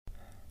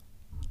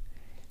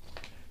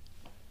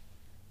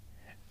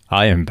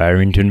I am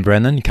Barrington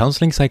Brennan,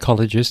 counseling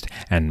psychologist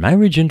and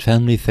marriage and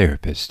family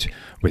therapist,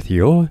 with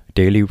your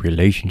daily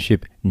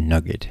relationship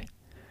nugget.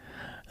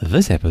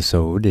 This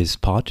episode is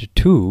part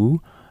 2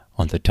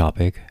 on the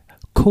topic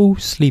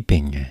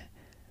co-sleeping.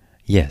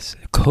 Yes,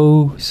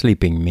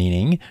 co-sleeping,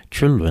 meaning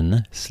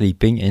children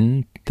sleeping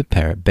in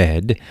the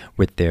bed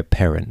with their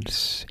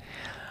parents.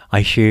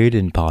 I shared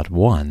in part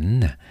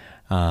 1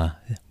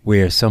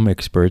 where some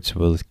experts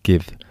will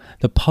give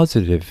the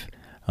positive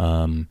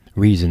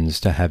reasons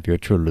to have your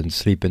children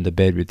sleep in the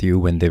bed with you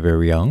when they're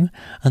very young,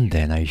 and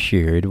then I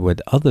shared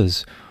what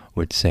others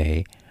would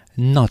say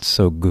not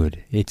so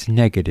good. It's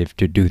negative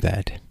to do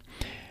that.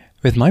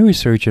 With my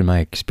research and my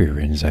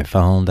experience, I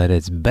found that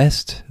it's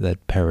best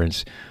that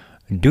parents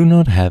do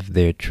not have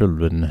their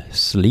children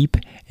sleep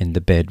in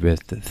the bed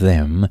with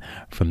them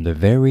from the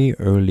very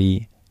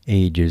early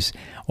ages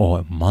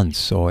or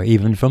months or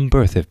even from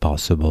birth if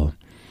possible.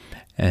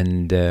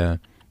 And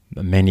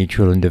many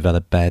children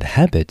develop bad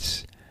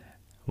habits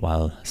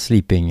while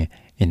sleeping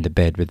in the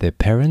bed with their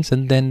parents,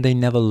 and then they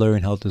never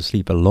learn how to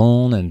sleep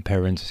alone, and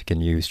parents can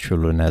use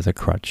children as a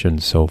crutch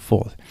and so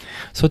forth.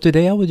 So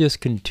today I will just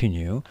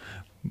continue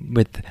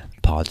with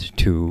part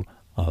 2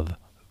 of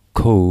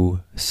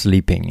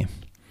co-sleeping.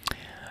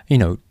 You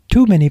know,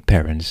 too many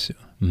parents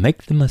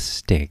make the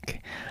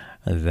mistake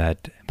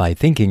that by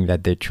thinking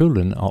that their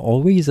children are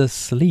always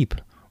asleep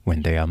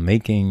when they are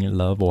making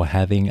love or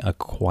having a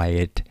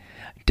quiet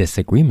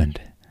disagreement.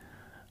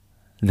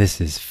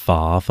 This is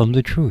far from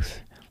the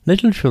truth.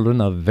 Little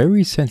children are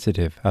very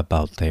sensitive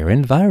about their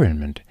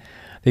environment.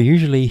 They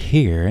usually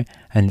hear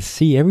and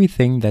see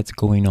everything that's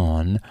going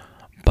on,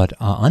 but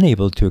are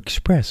unable to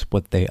express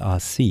what they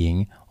are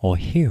seeing or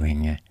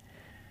hearing.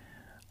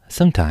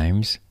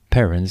 Sometimes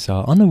parents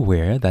are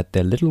unaware that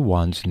their little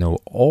ones know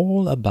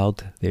all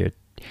about their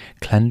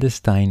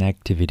clandestine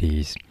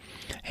activities.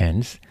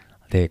 Hence,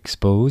 they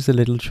expose the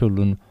little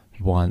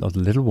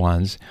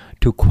ones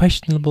to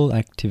questionable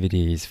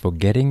activities,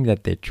 forgetting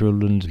that their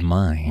children's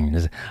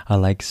minds are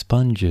like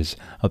sponges,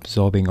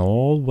 absorbing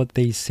all what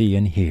they see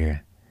and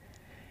hear.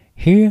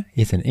 Here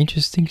is an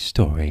interesting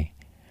story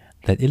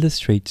that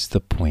illustrates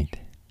the point.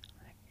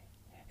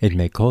 It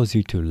may cause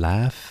you to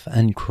laugh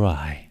and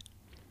cry.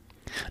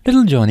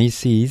 Little Johnny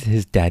sees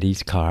his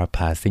daddy's car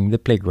passing the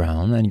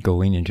playground and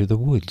going into the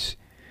woods.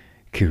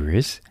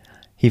 Curious,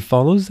 he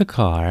follows the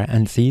car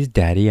and sees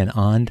Daddy and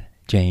Aunt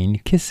Jane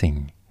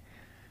kissing.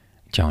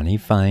 Johnny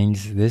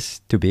finds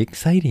this to be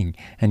exciting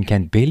and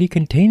can barely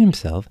contain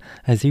himself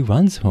as he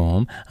runs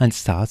home and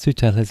starts to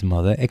tell his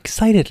mother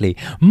excitedly,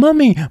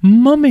 "Mummy,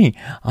 Mummy,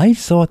 I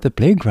saw at the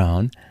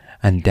playground."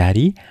 And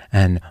Daddy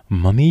and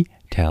Mummy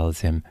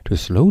tells him to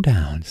slow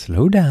down,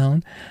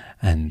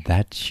 and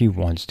that she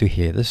wants to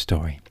hear the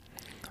story.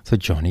 So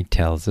Johnny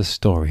tells the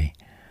story.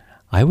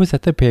 "I was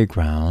at the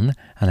playground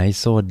and I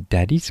saw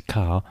Daddy's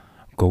car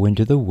go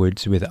into the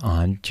woods with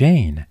Aunt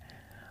Jane.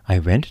 I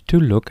went to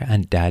look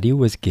and Daddy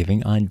was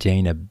giving Aunt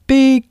Jane a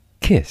big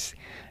kiss.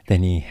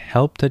 Then he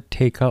helped her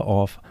take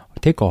off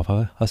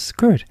her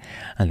skirt,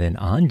 and then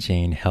Aunt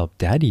Jane helped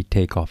Daddy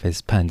take off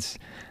his pants.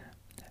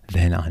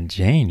 Then Aunt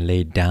Jane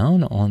laid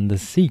down on the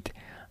seat.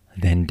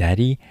 Then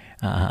Daddy,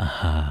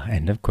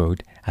 end of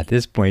quote." At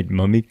this point,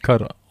 Mummy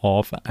cut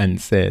off and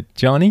said,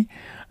 "Johnny,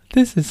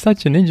 this is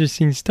such an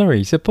interesting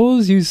story.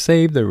 Suppose you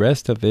save the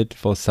rest of it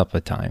for supper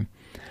time.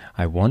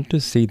 I want to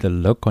see the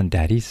look on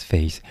Daddy's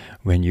face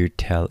when you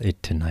tell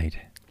it tonight."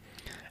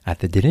 At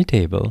the dinner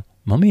table,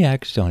 Mummy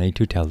asks Johnny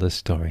to tell the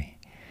story.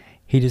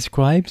 He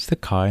describes the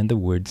car in the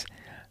woods,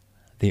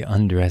 the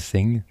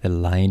undressing, the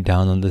lying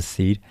down on the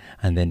seat,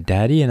 and then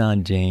Daddy and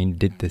Aunt Jane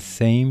did the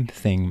same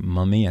thing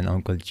Mummy and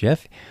Uncle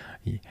Jeff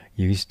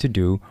used to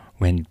do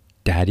when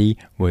Daddy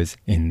was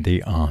in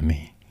the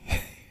army.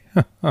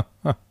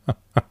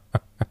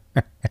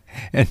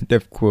 End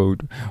of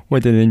quote.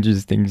 What an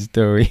interesting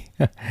story.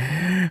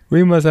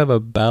 We must have a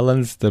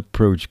balanced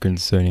approach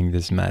concerning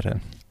this matter,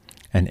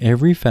 and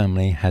every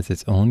family has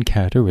its own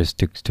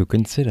characteristics to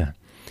consider.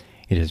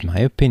 It is my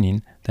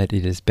opinion that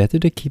it is better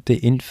to keep the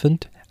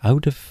infant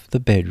out of the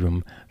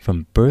bedroom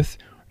from birth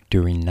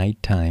during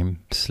nighttime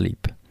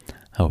sleep.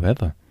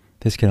 However,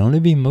 this can only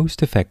be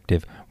most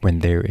effective when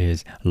there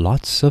is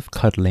lots of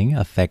cuddling,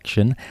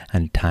 affection,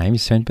 and time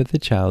spent with the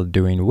child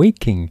during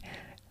waking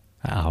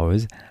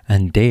hours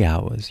and day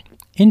hours.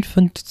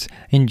 Infants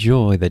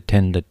enjoy the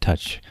tender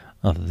touch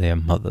of their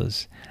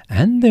mothers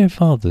and their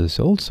fathers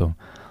also.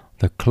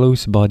 The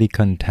close body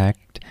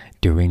contact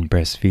during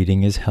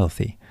breastfeeding is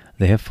healthy.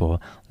 Therefore,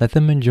 let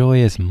them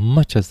enjoy as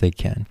much as they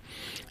can.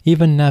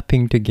 Even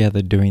napping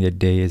together during the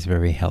day is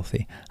very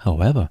healthy.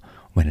 However,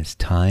 when it's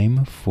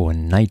time for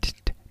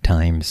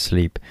nighttime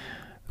sleep,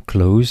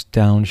 close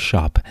down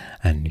shop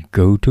and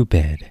go to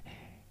bed.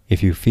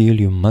 If you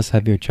feel you must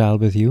have your child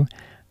with you,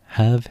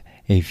 have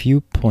a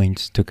few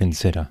points to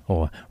consider,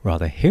 or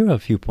rather, here are a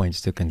few points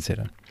to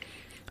consider.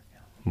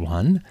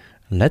 1.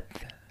 Let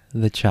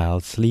the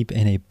child sleep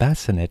in a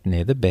bassinet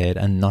near the bed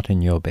and not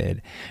in your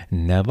bed.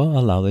 Never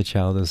allow the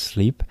child to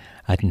sleep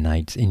at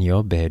nights in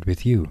your bed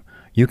with you.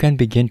 You can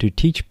begin to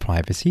teach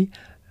privacy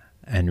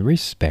and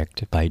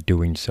respect by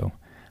doing so.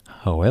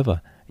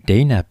 However,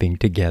 day napping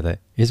together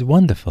is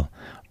wonderful.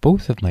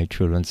 Both of my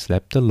children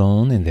slept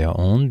alone in their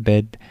own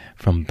bed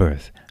from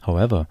birth.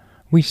 However,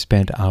 we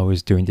spent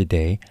hours during the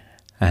day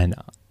and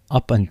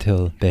up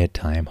until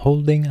bedtime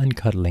holding and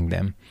cuddling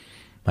them.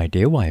 My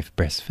dear wife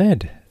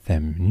breastfed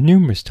them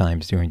numerous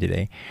times during the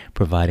day,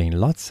 providing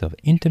lots of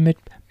intimate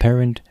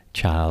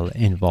parent-child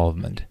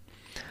involvement.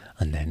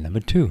 And then number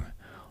 2,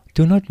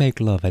 do not make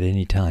love at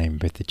any time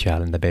with the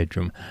child in the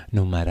bedroom,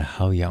 no matter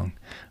how young.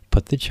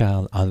 Put the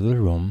child out of the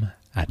room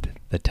at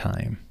the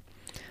time.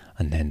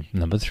 And then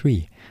number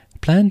 3,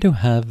 plan to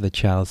have the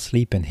child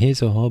sleep in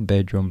his or her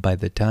bedroom by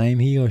the time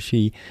he or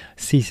she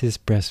ceases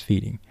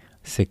breastfeeding,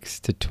 6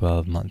 to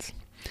 12 months.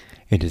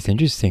 It is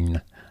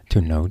interesting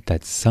to note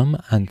that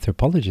some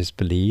anthropologists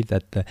believe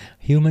that the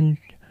human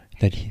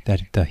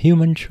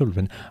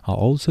children are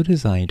also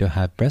designed to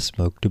have breast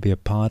milk to be a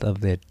part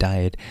of their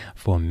diet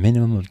for a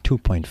minimum of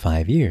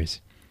 2.5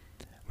 years,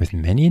 with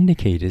many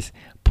indicators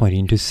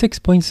pointing to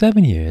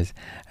 6.7 years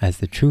as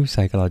the true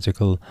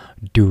psychological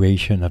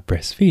duration of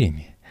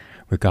breastfeeding.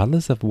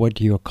 Regardless of what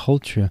your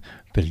culture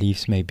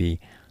beliefs may be,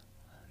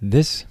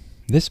 this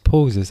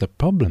poses a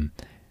problem.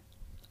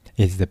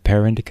 If the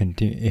parent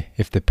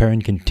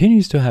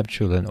continues to have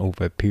children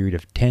over a period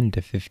of 10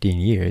 to 15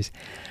 years,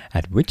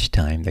 at which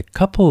time the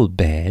couple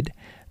bed,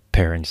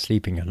 parents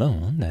sleeping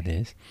alone, that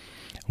is,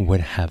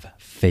 would have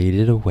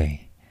faded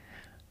away.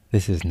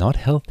 This is not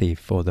healthy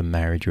for the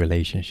marriage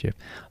relationship.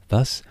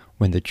 Thus,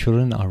 when the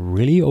children are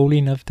really old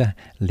enough to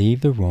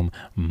leave the room,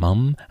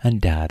 mom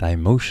and dad are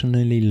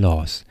emotionally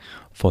lost.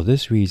 For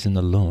this reason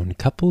alone,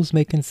 couples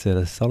may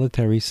consider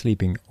solitary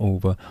sleeping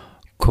over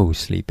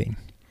co-sleeping.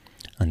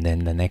 And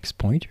then the next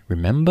point,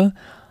 remember,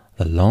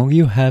 the longer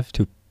you have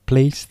to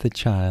place the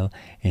child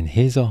in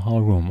his or her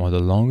room, or the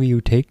longer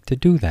you take to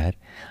do that,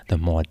 the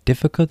more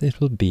difficult it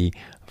will be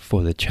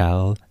for the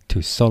child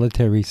to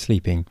solitary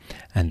sleeping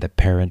and the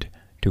parent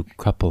to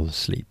couple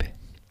sleep.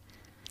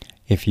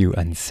 If you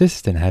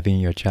insist on having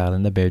your child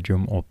in the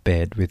bedroom or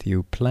bed with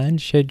you, plan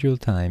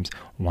scheduled times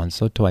once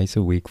or twice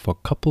a week for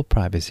couple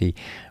privacy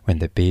when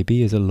the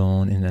baby is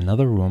alone in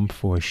another room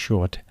for a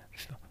short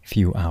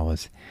few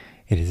hours.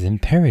 It is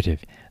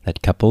imperative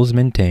that couples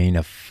maintain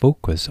a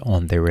focus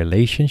on their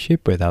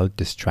relationship without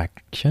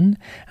distraction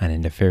and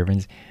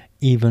interference,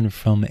 even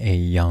from a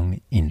young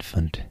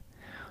infant.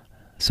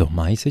 So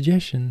my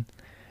suggestion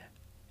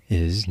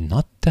is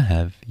not to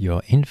have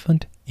your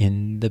infant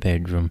in the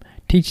bedroom.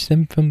 Teach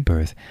them from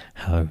birth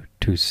how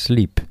to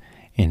sleep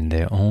in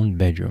their own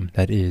bedroom,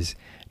 that is,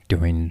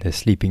 during the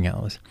sleeping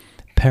hours.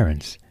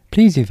 Parents,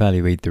 please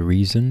evaluate the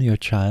reason your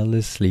child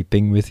is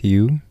sleeping with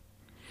you.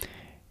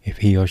 If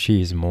he or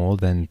she is more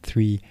than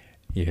 3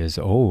 years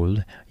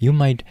old, you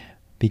might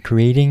be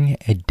creating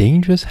a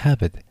dangerous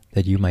habit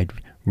that you might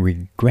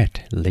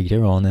regret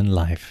later on in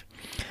life.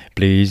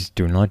 Please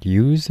do not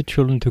use the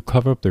children to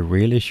cover up the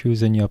real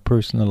issues in your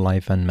personal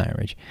life and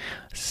marriage.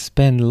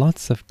 Spend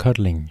lots of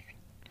cuddling,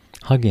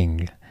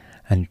 hugging,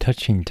 and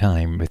touching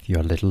time with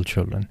your little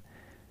children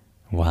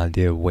while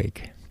they're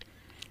awake.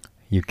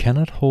 You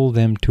cannot hold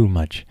them too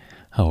much.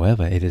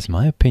 However, it is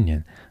my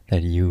opinion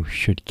that you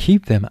should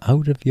keep them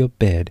out of your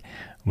bed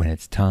when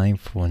it's time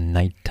for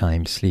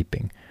nighttime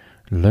sleeping.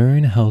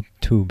 Learn how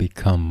to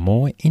become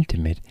more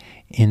intimate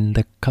in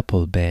the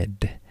couple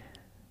bed.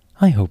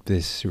 I hope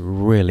this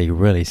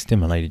really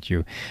stimulated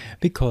you,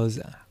 because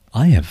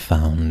I have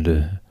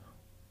found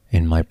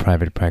in my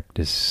private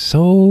practice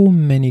so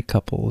many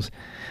couples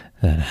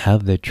that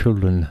have their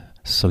children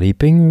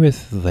sleeping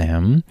with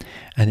them,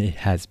 and it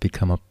has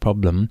become a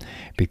problem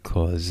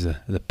because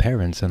the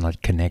parents are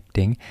not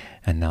connecting,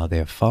 and now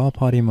they're far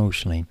apart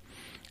emotionally,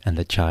 and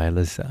the child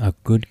is a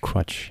good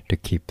crutch to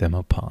keep them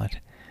apart.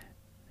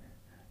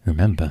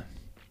 Remember,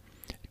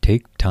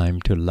 take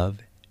time to love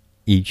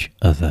each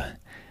other.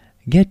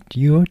 Get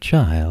your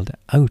child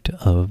out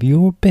of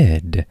your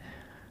bed.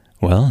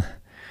 Well,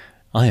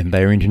 I am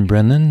Barrington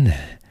Brennan.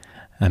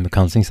 I'm a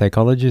counseling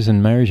psychologist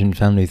and marriage and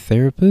family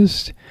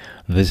therapist.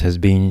 This has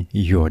been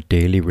your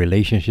daily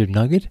relationship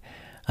nugget,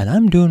 and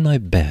I'm doing my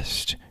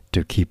best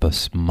to keep a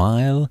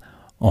smile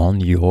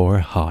on your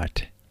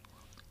heart.